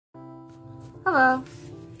Hello,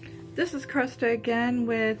 this is Krista again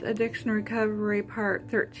with Addiction Recovery Part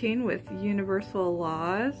 13 with Universal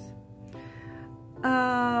Laws.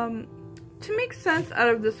 To make sense out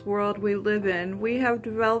of this world we live in, we have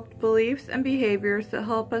developed beliefs and behaviors that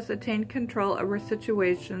help us attain control over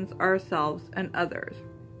situations, ourselves, and others.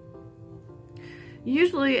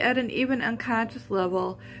 Usually at an even unconscious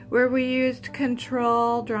level, where we used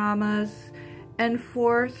control dramas and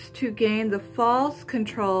force to gain the false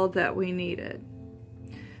control that we needed.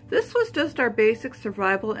 This was just our basic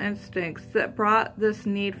survival instincts that brought this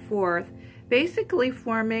need forth, basically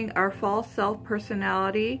forming our false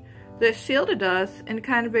self-personality that shielded us in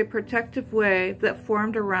kind of a protective way that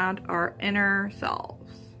formed around our inner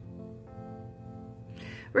selves.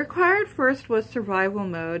 Required first was survival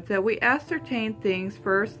mode, that we ascertained things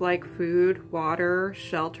first like food, water,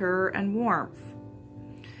 shelter, and warmth.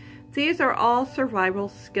 These are all survival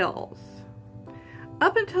skills.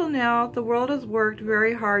 Up until now, the world has worked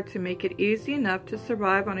very hard to make it easy enough to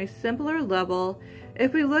survive on a simpler level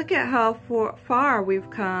if we look at how far we've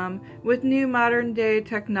come with new modern-day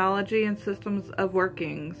technology and systems of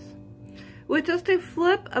workings. With just a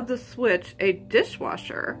flip of the switch, a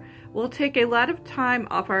dishwasher will take a lot of time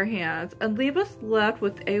off our hands and leave us left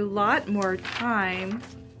with a lot more time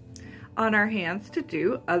on our hands to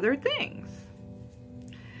do other things,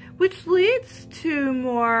 which leads to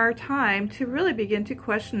more time to really begin to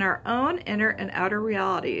question our own inner and outer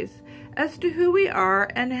realities as to who we are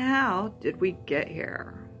and how did we get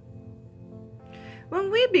here.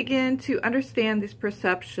 When we begin to understand these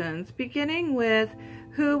perceptions, beginning with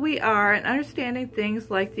who we are and understanding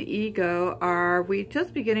things like the ego, are we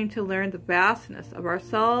just beginning to learn the vastness of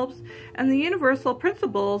ourselves and the universal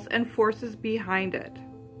principles and forces behind it.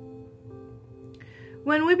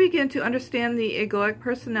 When we begin to understand the egoic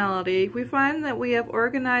personality, we find that we have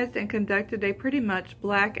organized and conducted a pretty much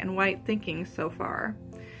black and white thinking so far.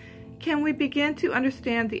 Can we begin to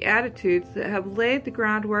understand the attitudes that have laid the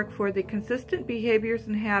groundwork for the consistent behaviors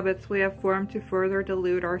and habits we have formed to further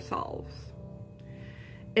delude ourselves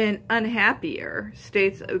in unhappier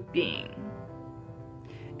states of being?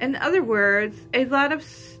 In other words, a lot of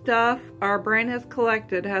stuff our brain has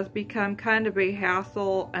collected has become kind of a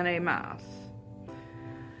hassle and a mess,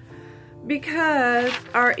 because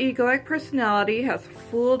our egoic personality has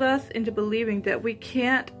fooled us into believing that we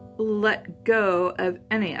can't let go of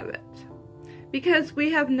any of it, because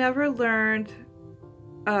we have never learned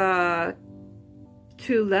to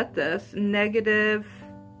let this negative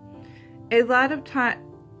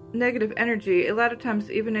energy, a lot of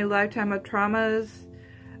times even a lifetime of traumas,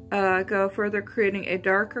 go further, creating a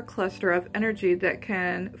darker cluster of energy that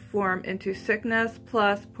can form into sickness,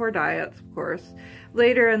 plus poor diets, of course,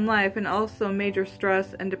 later in life, and also major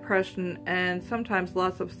stress and depression, and sometimes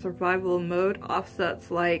lots of survival mode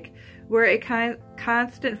offsets, like where a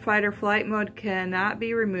constant fight or flight mode cannot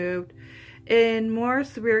be removed, in more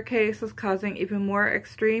severe cases causing even more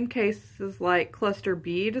extreme cases like cluster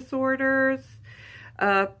B disorders,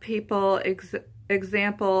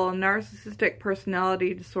 example, narcissistic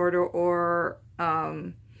personality disorder, or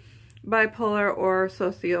bipolar or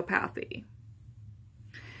sociopathy.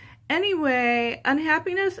 Anyway,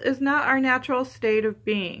 unhappiness is not our natural state of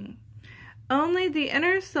being. Only the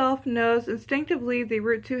inner self knows instinctively the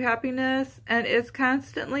route to happiness and is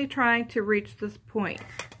constantly trying to reach this point.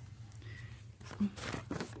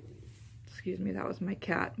 Excuse me, that was my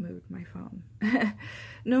cat, moved my phone.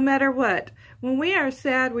 No matter what, when we are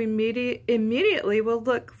sad, we immediately will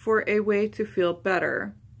look for a way to feel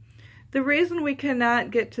better. The reason we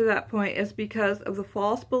cannot get to that point is because of the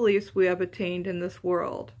false beliefs we have attained in this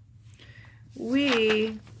world.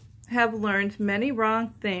 We have learned many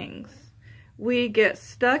wrong things. We get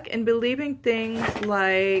stuck in believing things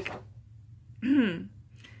like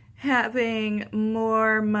having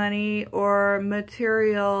more money or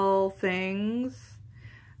material things,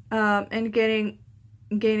 and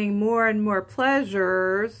gaining more and more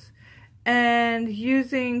pleasures, and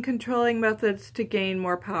using controlling methods to gain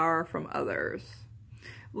more power from others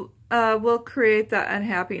will create that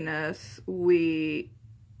unhappiness will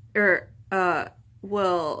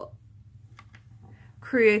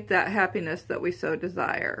create that happiness that we so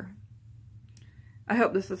desire. I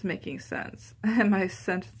hope this is making sense. My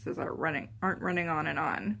sentences aren't running on and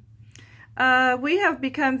on. We have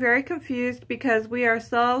become very confused because we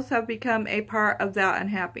ourselves have become a part of that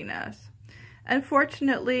unhappiness.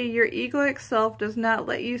 Unfortunately, your egoic self does not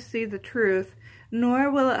let you see the truth, nor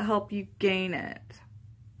will it help you gain it.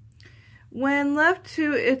 When left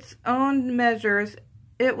to its own measures,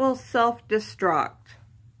 it will self-destruct.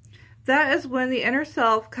 That is when the inner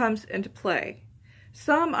self comes into play.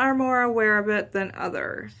 Some are more aware of it than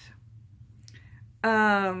others.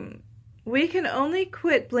 We can only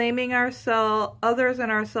quit blaming others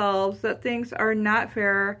and ourselves that things are not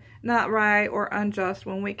fair, not right, or unjust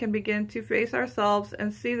when we can begin to face ourselves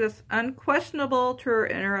and see this unquestionable true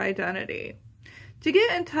inner identity. To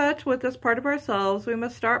get in touch with this part of ourselves, we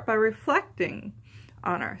must start by reflecting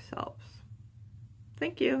on ourselves.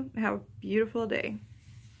 Thank you. Have a beautiful day.